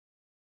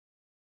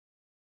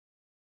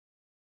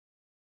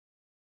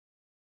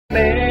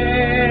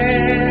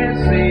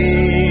Message,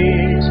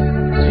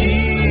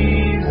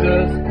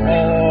 Jesus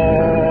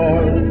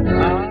all.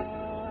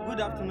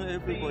 Good afternoon,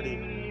 everybody.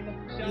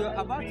 You are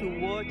about to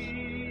watch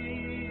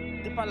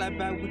Deeper Life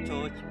Bible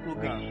Church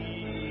program,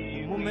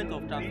 The Moment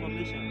of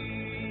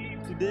Transformation.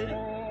 Today,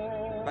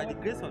 by the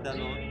grace of the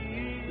Lord,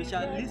 we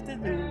shall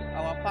listen to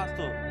our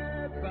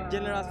pastor,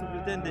 General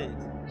Superintendent,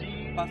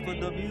 Pastor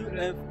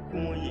W.F.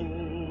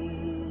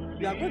 Kumuyi.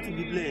 You are going to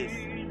be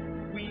blessed.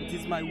 It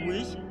is my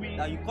wish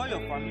that you call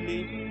your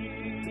family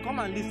to come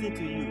and listen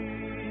to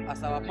you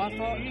as our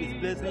pastor is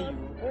blessing you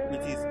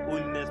with his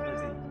holiness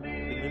message.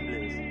 Remain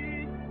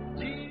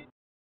blessed.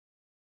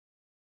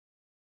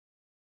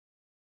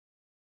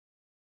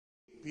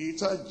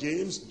 Peter,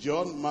 James,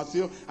 John,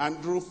 Matthew,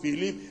 Andrew,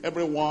 Philip,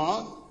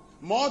 everyone.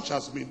 Much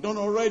has been done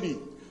already.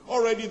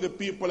 Already the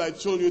people I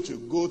told you to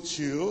go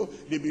to,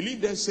 they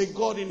believe there's a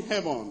God in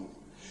heaven.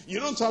 You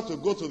don't have to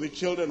go to the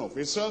children of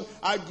Israel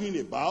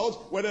arguing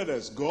about whether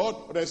there's God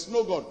or there's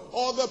no God.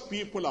 Other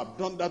people have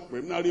done that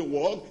preliminary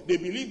work. They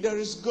believe there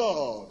is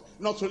God.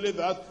 Not only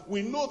that,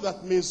 we know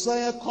that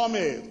Messiah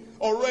cometh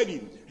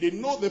already. They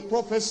know the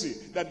prophecy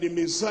that the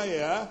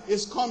Messiah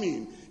is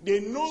coming.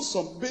 They know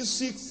some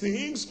basic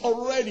things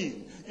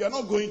already. You're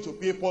not going to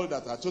people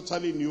that are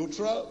totally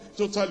neutral,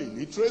 totally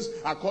literate,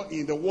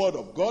 in the word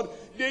of God.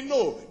 They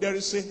know there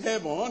is a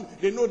heaven.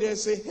 They know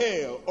there's a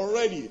hell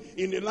already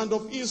in the land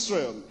of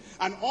Israel.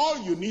 And all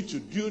you need to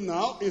do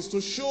now is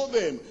to show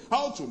them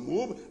how to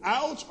move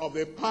out of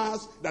the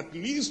path that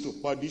leads to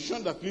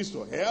perdition, that leads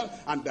to hell,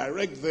 and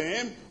direct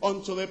them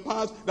onto the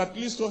path that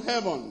leads to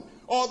heaven.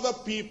 Other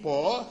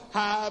people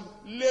have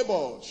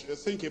labored.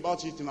 Think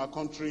about it in our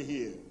country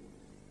here.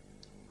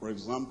 For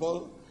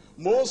example,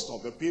 most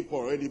of the people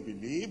already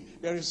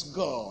believe there is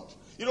God.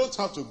 You don't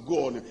have to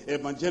go on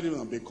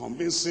evangelism and be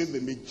convincing the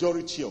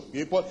majority of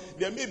people.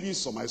 There may be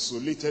some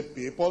isolated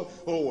people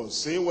who will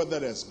say whether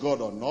there's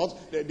God or not.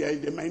 They're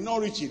the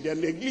minority, they're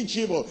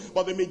negligible.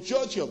 But the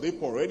majority of the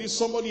people already,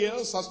 somebody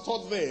else has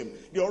taught them.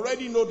 They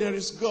already know there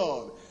is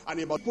God. And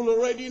people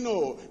already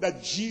know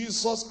that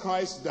Jesus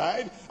Christ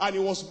died and he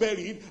was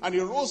buried and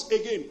he rose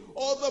again.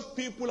 Other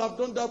people have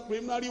done that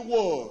preliminary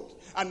work.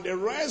 And the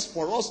rest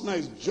for us now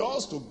is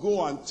just to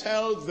go and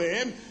tell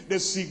them the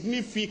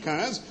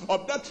significance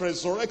of that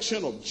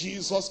resurrection of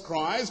Jesus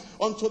Christ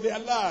unto their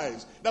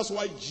lives. That's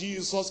why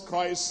Jesus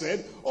Christ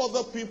said,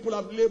 other people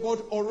have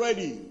labored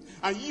already.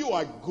 And you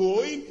are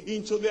going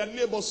into their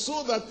labor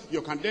so that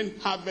you can then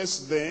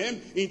harvest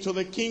them into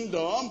the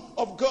kingdom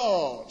of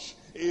God.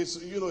 It's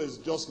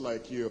just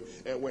like you.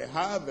 We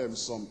have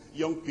some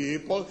young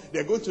people,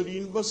 they're going to the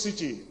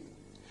university.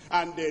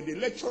 And the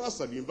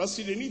lecturers at the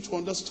university, they need to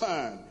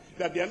understand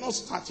that they are not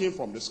starting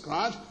from the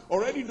scratch.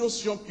 Already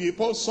those young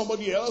people,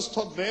 somebody else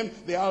taught them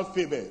the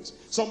alphabet.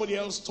 Somebody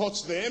else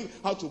taught them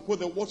how to put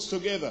the words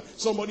together.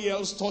 Somebody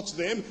else taught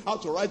them how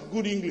to write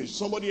good English.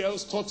 Somebody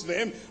else taught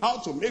them how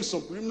to make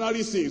some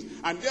preliminary things.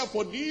 And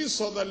therefore these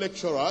other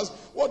lecturers,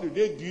 what do?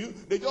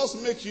 They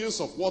just make use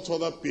of what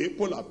other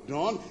people have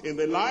done in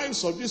the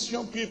lives of these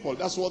young people.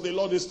 That's what the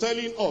Lord is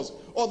telling us.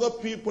 Other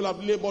people have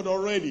labored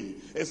already.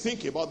 And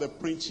think about the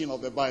printing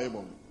of the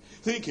Bible.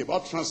 Think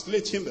about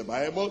translating the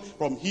Bible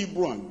from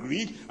Hebrew and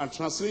Greek and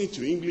translating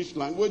to English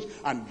language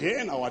and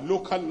then our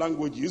local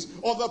languages.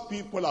 Other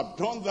people have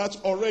done that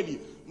already.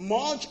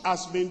 Much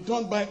has been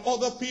done by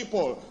other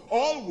people.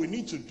 All we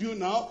need to do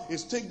now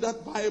is take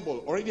that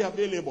Bible already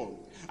available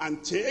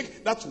and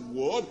take that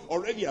word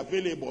already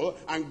available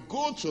and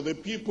go to the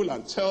people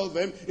and tell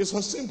them it's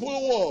a simple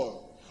word.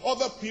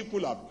 Other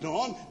people have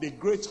done the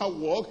greater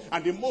work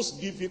and the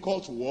most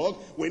difficult work.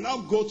 We now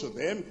go to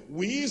them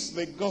with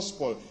the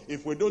gospel.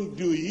 If we don't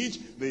do it,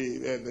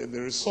 the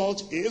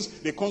result is,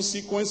 the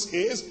consequence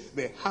is,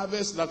 the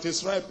harvest that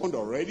is ripened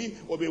already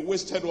will be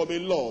wasted, will be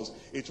lost.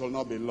 It will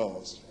not be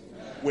lost.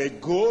 Amen. We're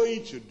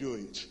going to do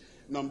it.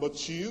 Number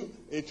two,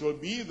 it will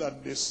be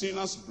that the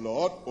sinner's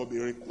blood will be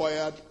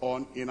required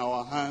in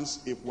our hands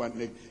if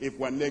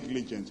we're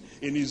negligent.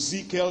 In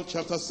Ezekiel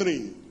chapter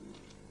 3.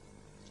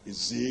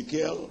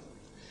 Ezekiel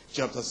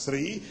chapter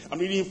 3, I'm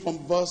reading from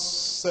verse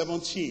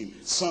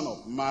 17. Son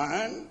of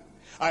man,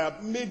 I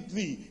have made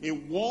thee a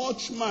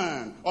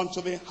watchman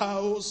unto the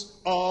house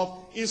of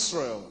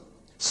Israel.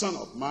 Son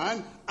of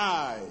man,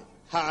 I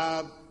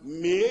have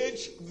made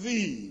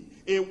thee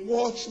a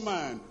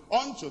watchman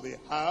unto the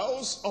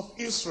house of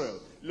Israel.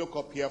 Look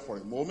up here for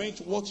a moment.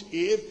 What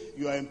if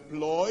you are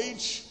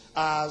employed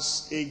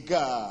as a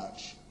guard,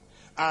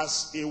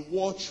 as a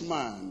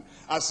watchman,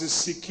 as a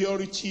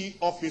security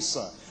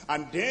officer,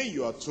 and then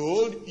you are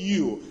told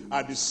you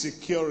are the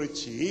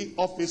security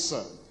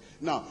officer.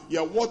 Now,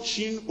 you're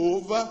watching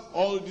over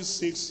all these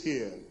things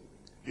here.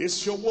 This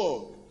is your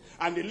work.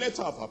 And the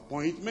letter of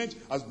appointment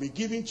has been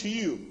given to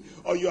you.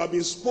 Or you have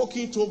been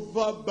spoken to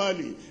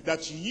verbally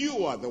that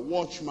you are the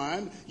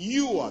watchman,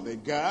 you are the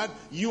guard,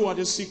 you are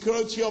the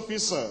security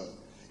officer.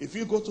 If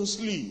you go to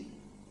sleep,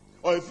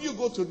 or if you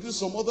go to do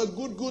some other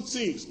good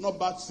things, not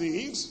bad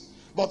things,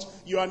 but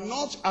you are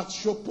not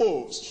at your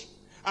post,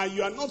 and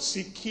you are not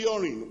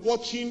securing,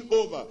 watching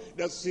over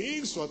the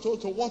things you are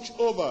told to watch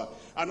over,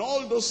 and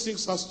all those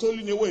things are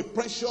stolen away,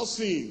 precious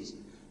things,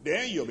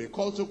 then you'll be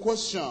called to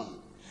question.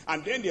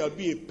 And then there'll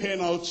be a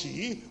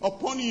penalty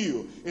upon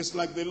you. It's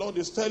like the Lord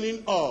is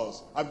telling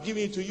us, I've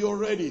given it to you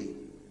already.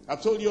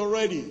 I've told you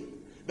already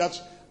that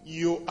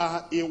you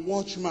are a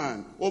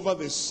watchman over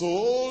the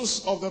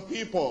souls of the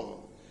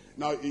people.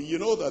 Now, you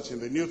know that in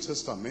the New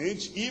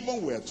Testament,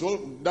 even we are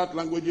told that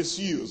language is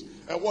used.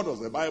 What does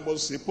the Bible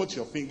say? Put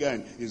your finger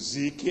in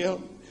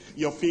Ezekiel.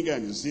 Your finger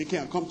in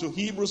Ezekiel and come to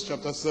Hebrews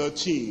chapter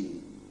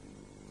 13.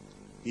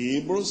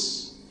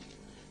 Hebrews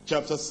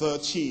chapter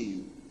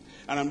 13.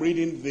 And I'm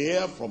reading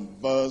there from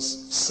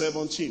verse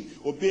 17.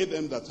 Obey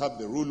them that have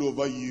the rule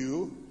over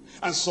you,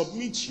 and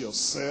submit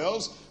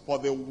yourselves for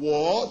the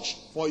watch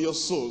for your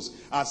souls,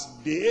 as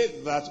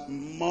they that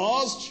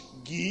must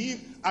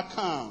give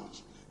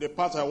account. The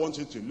part I want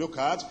you to look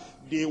at,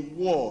 they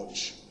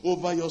watch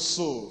over your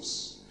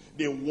souls.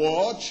 They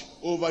watch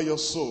over your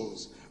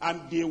souls, and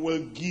they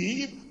will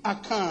give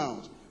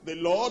account. The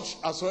Lord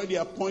has already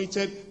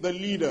appointed the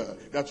leader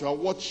that you are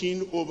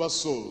watching over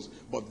souls.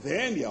 But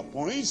then he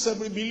appoints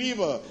every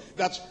believer,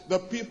 that the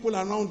people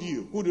around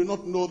you who do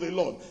not know the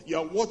Lord, you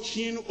are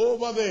watching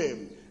over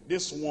them.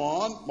 This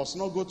one must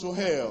not go to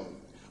hell.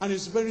 And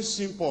it's very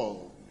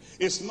simple.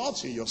 It's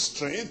not in your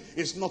strength,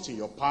 it's not in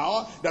your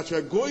power that you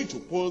are going to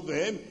pull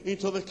them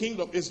into the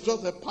kingdom. It's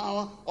just the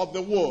power of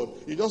the word.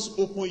 You just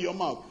open your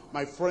mouth.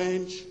 My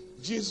friend,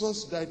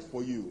 Jesus died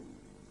for you.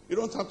 You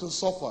don't have to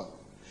suffer.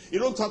 You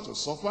don't have to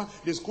suffer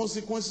the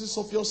consequences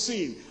of your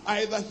sin,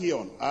 either here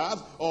on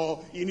earth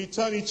or in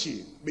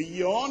eternity,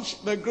 beyond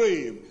the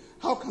grave.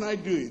 How can I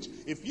do it?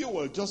 If you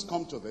will just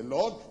come to the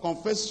Lord,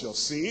 confess your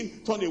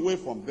sin, turn away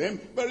from them,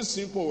 very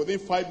simple, within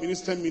 5 minutes,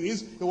 10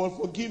 minutes, he will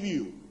forgive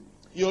you.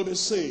 You'll be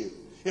saved.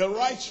 He'll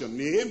write your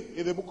name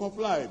in the book of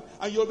life,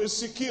 and you'll be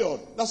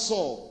secured. That's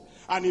all.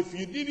 And if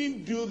you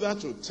didn't do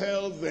that to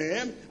tell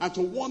them and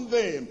to warn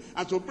them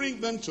and to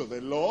bring them to the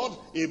Lord,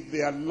 if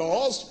they are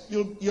lost,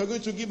 you're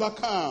going to give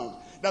account.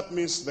 That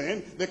means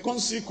then the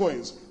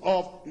consequence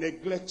of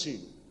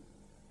neglecting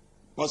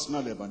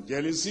personal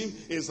evangelism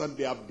is that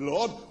their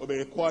blood will be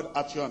required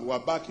at your hand. We're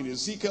back in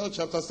Ezekiel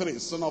chapter 3.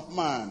 Son of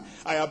man,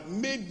 I have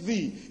made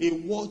thee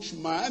a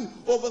watchman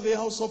over the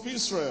house of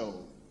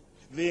Israel.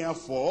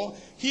 Therefore,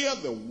 hear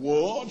the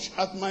word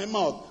at my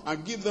mouth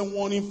and give them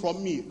warning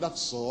from me.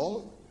 That's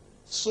all.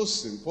 So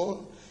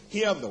simple.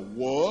 Hear the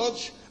word,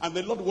 and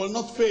the Lord will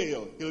not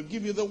fail. He'll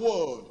give you the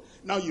word.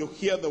 Now you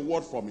hear the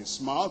word from his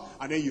mouth,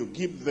 and then you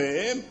give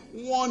them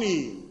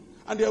warning.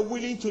 And they're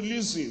willing to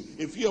listen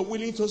if you are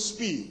willing to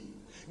speak.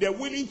 They're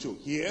willing to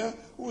hear.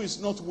 Who is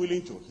not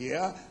willing to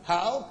hear?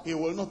 How? He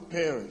will not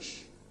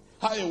perish.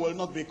 How? He will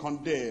not be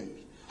condemned.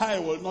 How?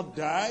 He will not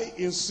die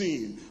in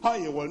sin. How?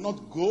 He will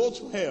not go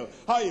to hell.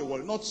 How? He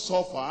will not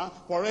suffer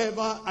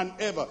forever and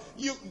ever.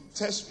 You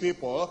test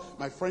people,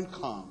 my friend,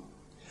 come.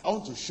 I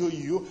want to show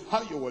you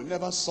how you will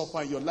never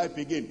suffer in your life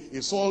again.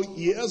 It's all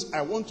ears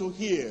I want to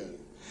hear.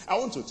 I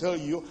want to tell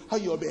you how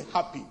you'll be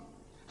happy.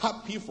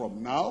 Happy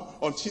from now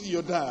until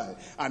you die.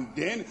 And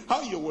then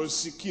how you will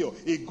secure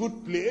a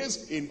good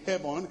place in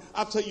heaven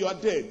after you are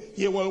dead.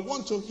 He will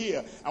want to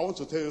hear. I want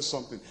to tell you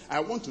something. I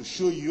want to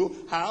show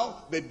you how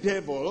the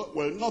devil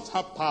will not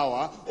have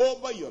power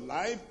over your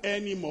life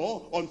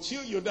anymore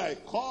until you die.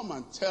 Come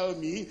and tell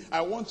me. I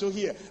want to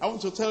hear. I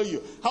want to tell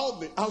you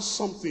how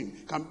something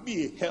can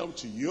be a help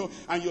to you,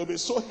 and you'll be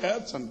so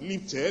helped and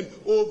lifted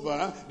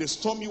over the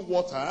stormy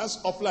waters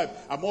of life.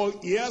 I'm all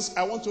ears.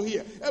 I want to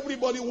hear.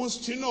 Everybody wants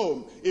to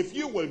know. If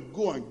you will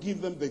go and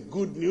give them the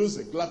good news,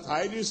 the glad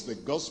tidings, the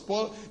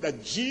gospel,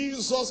 that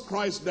Jesus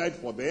Christ died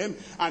for them,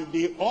 and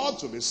they ought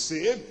to be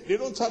saved, they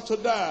don't have to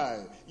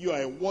die. You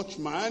are a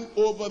watchman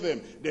over them.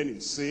 Then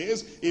it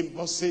says in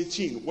verse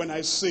 18, when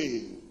I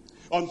say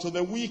unto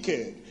the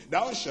wicked,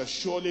 thou shalt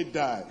surely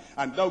die,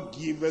 and thou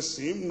givest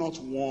him not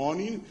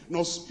warning,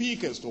 nor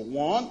speakest to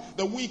warn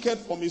the wicked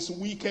from his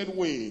wicked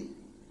way,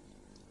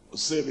 to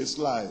save his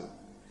life.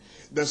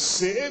 The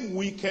same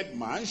wicked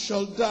man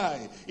shall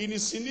die in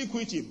his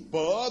iniquity,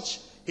 but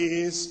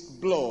his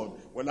blood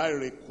will I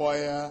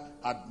require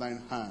at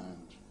thine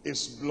hand.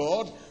 His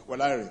blood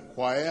will I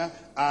require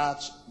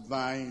at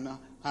thine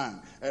hand.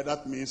 And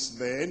that means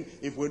then,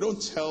 if we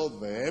don't tell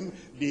them,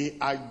 they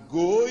are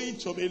going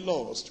to be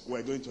lost.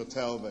 We're going to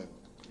tell them.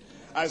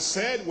 I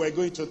said we're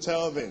going to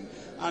tell them.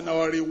 And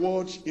our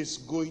reward is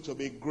going to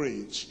be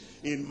great.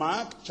 In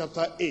Mark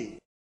chapter 8,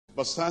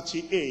 verse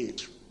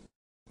 38.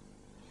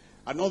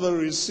 Another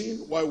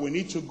reason why we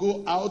need to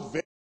go out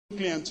very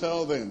quickly and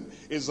tell them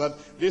is that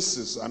this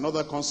is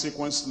another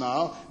consequence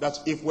now, that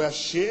if we're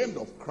ashamed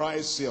of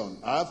Christ here on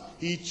earth,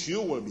 he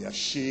too will be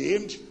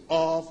ashamed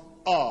of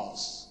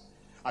us.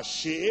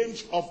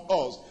 Ashamed of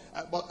us.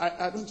 But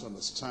I don't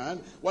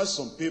understand why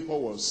some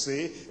people will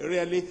say,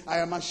 really, I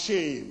am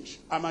ashamed.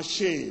 I'm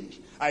ashamed.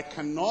 I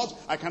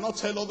cannot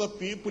tell other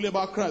people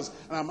about Christ.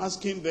 And I'm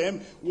asking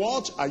them,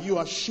 what are you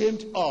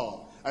ashamed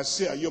of? I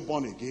say, are you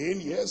born again?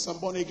 Yes, I'm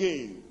born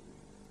again.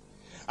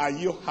 Are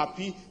you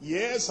happy?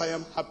 Yes, I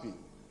am happy.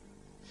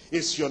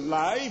 Is your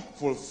life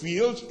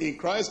fulfilled in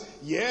Christ?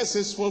 Yes,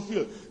 it's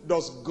fulfilled.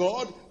 Does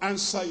God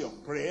answer your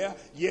prayer?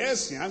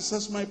 Yes, he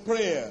answers my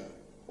prayer.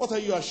 What are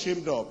you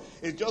ashamed of?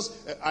 It's just,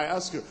 I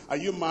ask you, are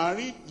you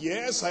married?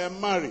 Yes, I am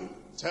married.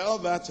 Tell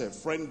that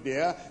friend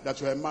there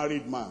that you're a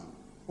married man.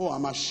 Oh,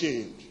 I'm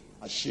ashamed.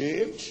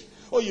 Ashamed?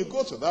 Oh, you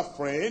go to that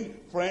friend,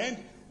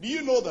 do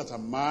you know that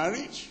I'm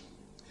married?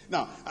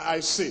 Now, I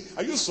say,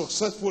 are you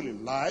successful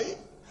in life?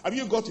 Have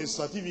you got a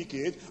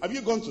certificate? Have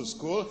you gone to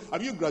school?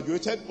 Have you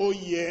graduated? Oh,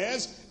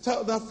 yes.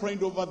 Tell that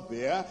friend over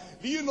there,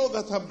 do you know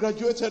that I've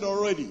graduated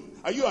already?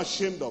 Are you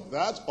ashamed of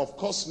that? Of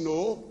course,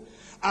 no.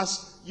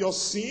 Has your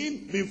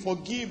sin been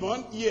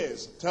forgiven?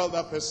 Yes. Tell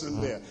that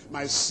person there,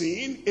 my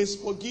sin is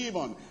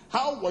forgiven.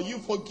 How were you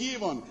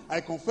forgiven?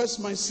 I confessed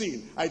my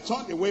sin. I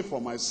turned away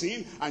from my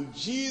sin, and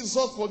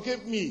Jesus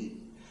forgave me.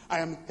 I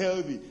am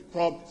healthy.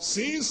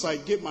 Since I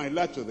gave my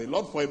life to the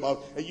Lord for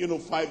about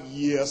 5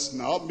 years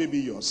now, maybe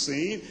you're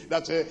saying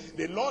that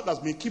the Lord has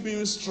been keeping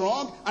you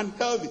strong and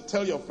healthy.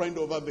 Tell your friend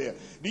over there,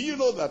 do you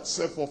know that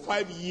for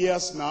 5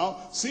 years now,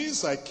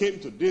 since I came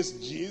to this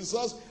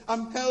Jesus,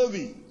 I'm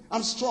healthy,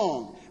 I'm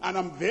strong, and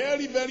I'm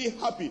very, very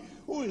happy.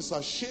 Who is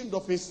ashamed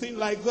of a thing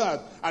like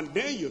that? And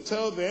then you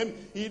tell them,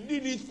 he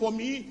did it for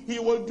me, he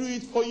will do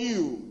it for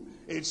you.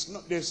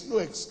 There's no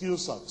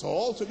excuse at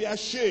all to be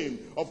ashamed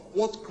of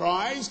what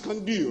Christ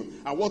can do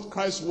and what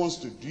Christ wants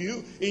to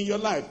do in your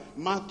life.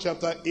 Mark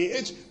chapter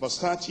 8, verse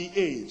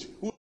 38.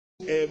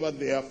 Whoever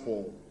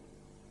therefore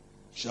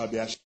shall be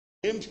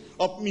ashamed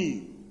of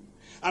me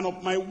and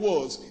of my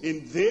words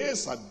in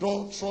this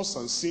adulterous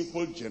and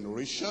sinful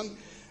generation,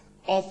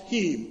 of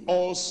him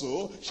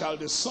also shall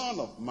the Son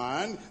of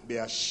Man be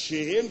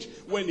ashamed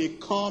when he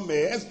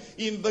cometh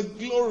in the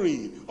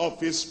glory of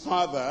his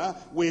Father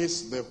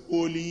with the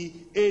holy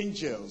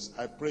angels.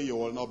 I pray you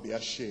will not be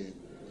ashamed.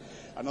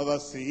 Another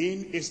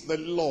thing is the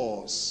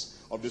loss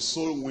of the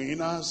soul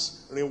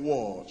winner's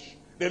reward.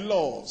 The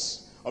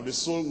loss of the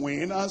soul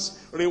winner's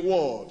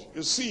reward.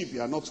 You see, if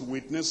you are not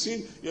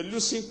witnessing, you're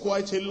losing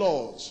quite a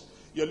lot.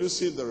 You're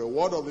losing the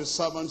reward of the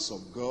servants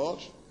of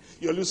God.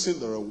 You're losing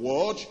the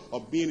reward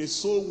of being a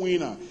soul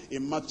winner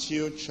in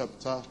Matthew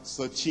chapter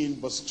 13,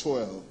 verse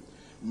 12.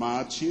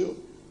 Matthew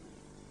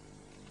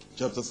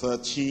chapter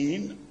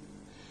 13,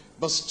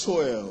 verse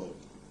 12.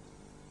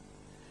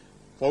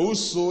 For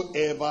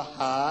whosoever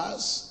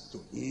has,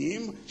 to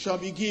him shall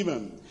be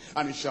given,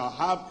 and he shall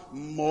have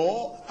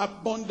more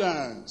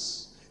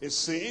abundance. It's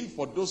saying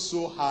for those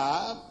who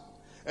have,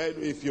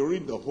 if you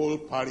read the whole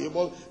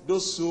parable,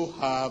 those who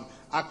have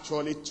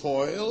actually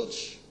toiled,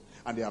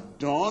 and they have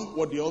done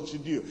what they ought to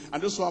do.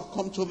 And those who have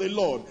come to the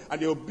Lord,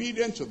 and they're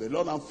obedient to the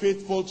Lord and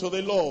faithful to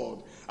the Lord.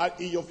 And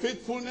in your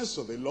faithfulness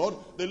to the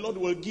Lord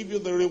will give you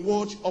the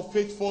reward of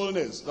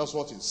faithfulness. That's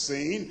what it's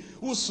saying.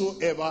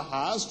 Whosoever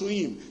has, to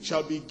him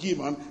shall be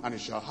given, and he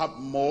shall have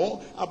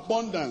more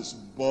abundance.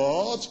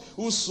 But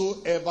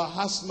whosoever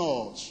has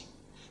not,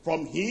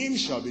 from him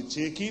shall be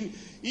taken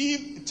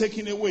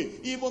away,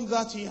 even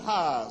that he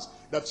has.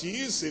 That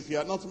is, if you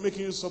are not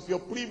making use of your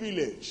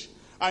privilege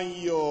and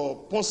your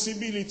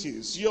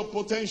possibilities, your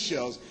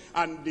potentials,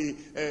 and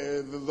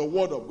the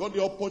word of God,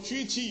 the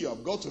opportunity you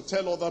have got to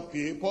tell other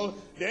people,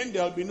 then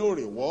there will be no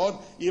reward.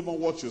 Even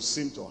what you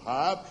seem to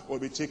have will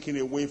be taken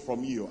away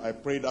from you. I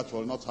pray that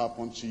will not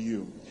happen to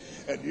you.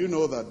 And you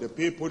know that the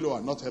people who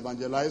are not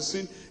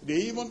evangelizing,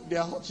 they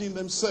are hurting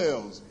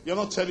themselves. You're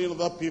not telling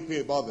other people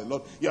about the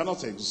Lord. You're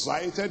not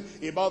excited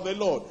about the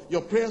Lord.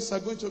 Your prayers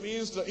are going to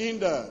be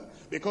hindered.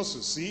 Because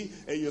you see,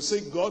 and you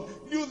say, God,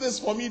 do this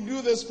for me,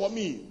 do this for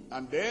me.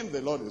 And then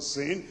the Lord is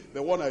saying,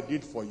 the one I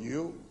did for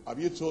you, have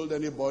you told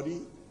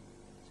anybody?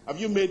 Have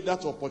you made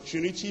that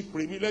opportunity,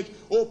 privilege,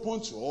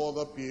 open to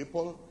other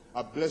people?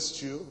 I've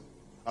blessed you,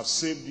 I've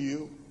saved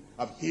you,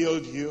 I've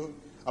healed you,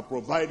 I've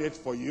provided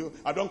for you,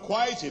 I've done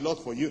quite a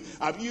lot for you.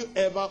 Have you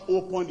ever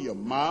opened your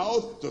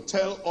mouth to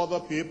tell other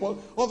people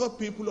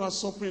who are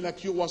suffering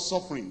like you were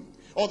suffering?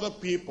 Other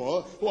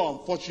people who are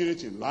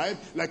unfortunate in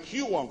life, like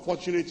you were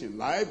unfortunate in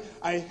life,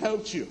 I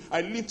helped you.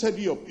 I lifted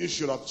you up. You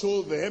should have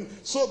told them,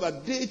 so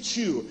that they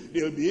too,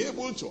 they'll be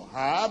able to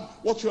have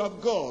what you have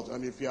got.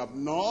 And if you have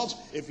not,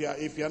 if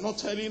you are not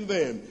telling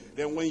them,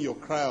 then when you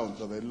cry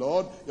unto the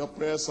Lord, your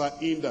prayers are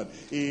hindered.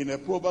 In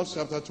Proverbs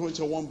chapter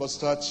 21, verse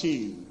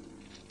 13.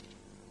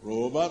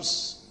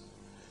 Proverbs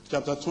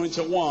chapter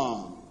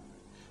 21,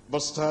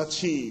 verse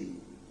 13.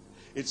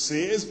 It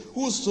says,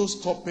 whoso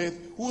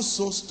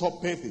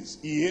stoppeth his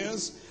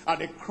ears at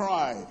the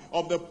cry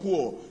of the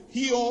poor,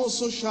 he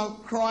also shall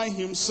cry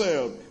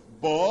himself,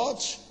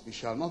 but he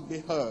shall not be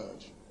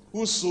heard.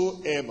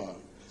 Whosoever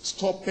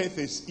stoppeth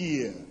his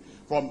ear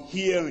from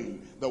hearing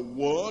the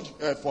word,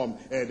 from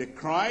the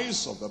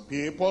cries of the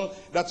people,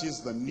 that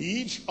is the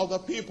need of the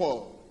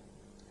people.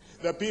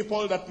 The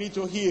people that need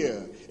to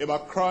hear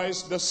about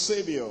Christ the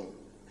Savior,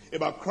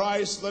 about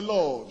Christ the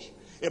Lord,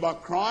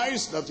 about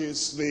Christ, that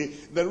is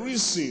the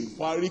reason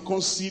for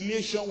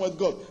reconciliation with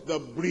God, the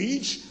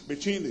bridge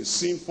between the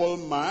sinful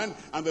man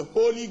and the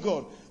holy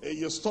God.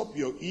 You stop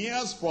your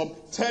ears from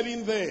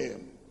telling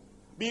them,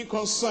 being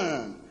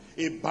concerned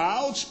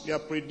about their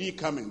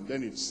predicament.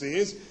 Then it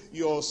says,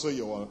 you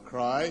will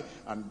cry,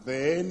 and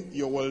then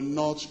you will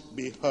not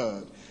be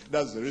heard.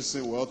 That's the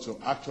reason we ought to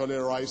actually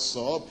rise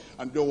up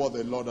and do what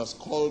the Lord has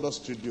called us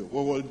to do.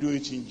 We will do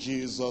it in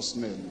Jesus'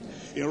 name.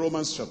 In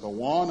Romans chapter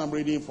 1, I'm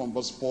reading from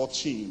verse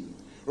 14.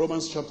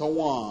 Romans chapter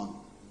 1,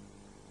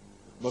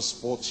 verse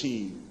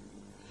 14.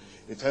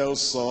 It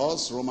tells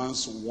us,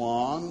 Romans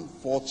 1,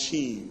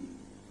 14.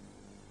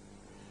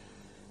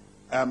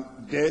 Am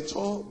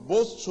debtor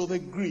both to the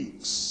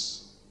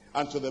Greeks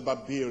and to the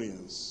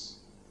barbarians.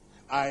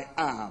 I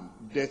am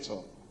debtor.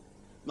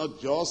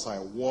 Not just I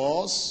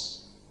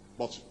was,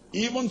 but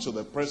even to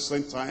the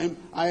present time,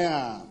 I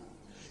am.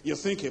 You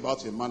think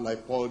about a man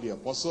like Paul the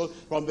Apostle.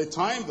 From the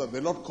time that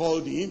the Lord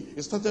called him,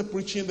 he started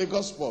preaching the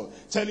gospel,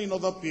 telling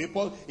other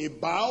people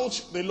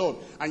about the Lord.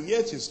 And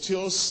yet he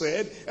still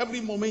said,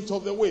 every moment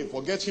of the way,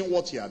 forgetting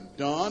what he had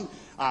done,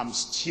 I'm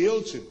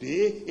still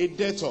today a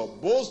debtor,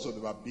 both to the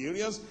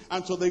barbarians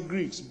and to the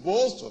Greeks,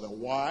 both to the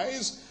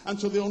wise and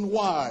to the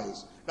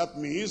unwise. That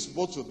means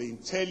both to the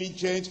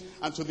intelligent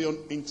and to the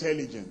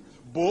unintelligent,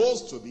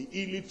 both to the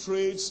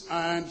illiterates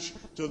and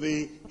to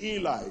the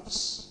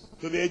elites,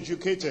 to the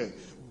educated,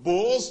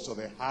 both to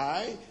the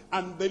high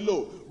and the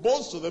low,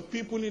 both to the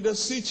people in the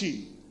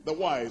city, the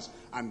wise,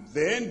 and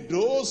then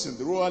those in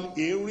the rural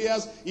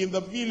areas, in the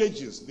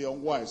villages, the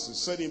unwise. He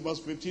said in verse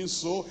 15,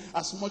 so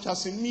as much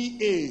as in me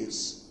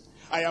is,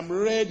 I am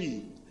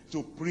ready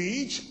to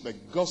preach the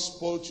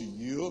gospel to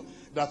you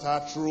that are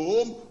at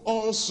Rome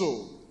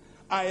also.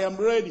 I am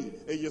ready.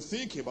 And you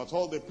think about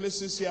all the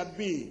places he had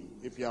been.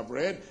 If you have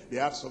read the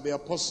Acts of the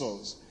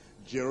Apostles,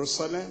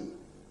 Jerusalem,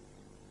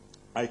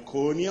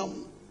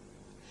 Iconium,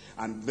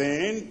 and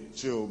then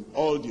to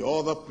all the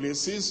other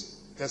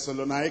places,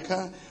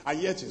 Thessalonica, and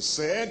yet he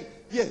said,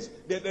 yes,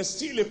 there's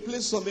still a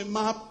place on the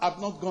map I've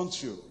not gone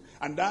to,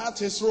 and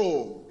that is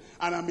Rome.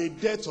 And I'm a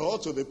debtor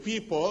to the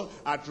people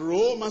at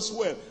Rome as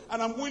well.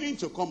 And I'm willing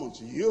to come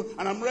unto you,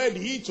 and I'm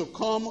ready to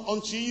come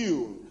unto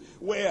you.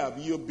 Where have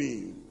you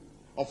been?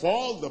 Of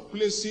all the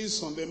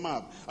places on the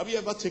map, have you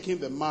ever taken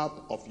the map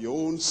of your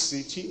own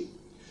city,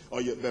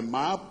 or the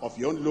map of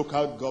your own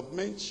local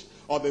government,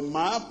 or the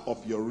map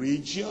of your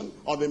region,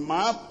 or the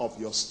map of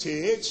your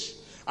state,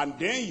 and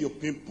then you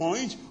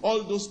pinpoint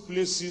all those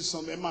places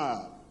on the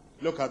map?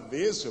 Look at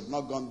this, you've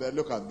not gone there.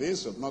 Look at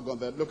this, you've not gone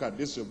there. Look at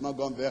this, you've not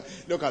gone there.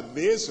 Look at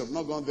this, you've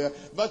not gone there.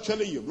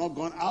 Virtually, you've not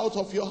gone out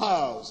of your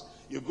house.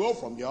 You go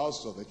from the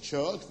house to the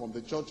church, from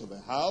the church to the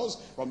house,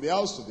 from the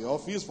house to the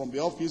office, from the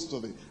office to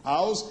the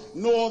house,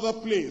 no other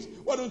place.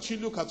 Why don't you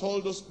look at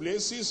all those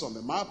places on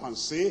the map and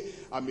say,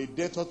 I'm a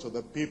debtor to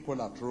the people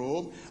at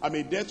Rome, I'm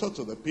a debtor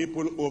to the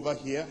people over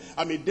here,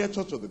 I'm a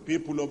debtor to the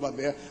people over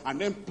there,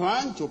 and then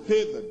plan to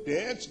pay the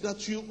debt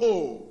that you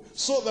owe,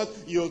 so that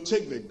you'll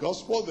take the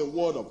gospel, the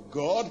word of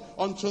God,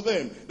 unto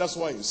them. That's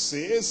why it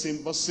says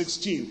in verse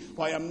 16,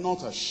 for I am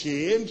not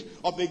ashamed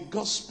of the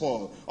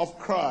gospel of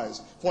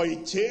Christ, for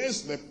it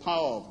is the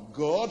power of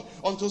God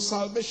unto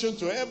salvation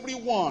to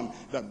everyone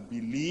that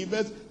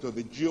believeth, to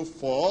the Jew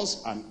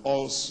first, and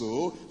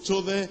also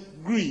to the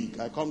Greek.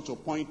 I come to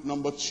point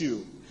number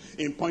 2.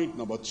 In point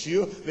number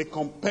 2, the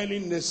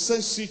compelling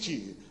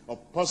necessity of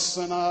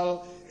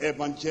personal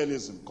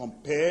evangelism.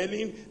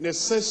 Compelling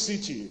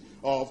necessity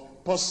of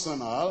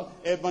personal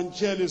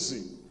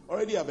evangelism.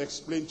 Already I've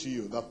explained to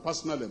you that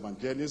personal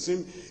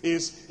evangelism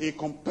is a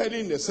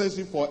compelling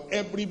necessity for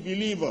every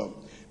believer.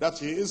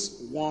 That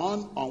is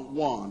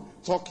one-on-one,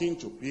 talking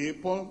to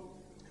people,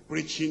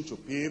 preaching to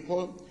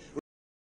people,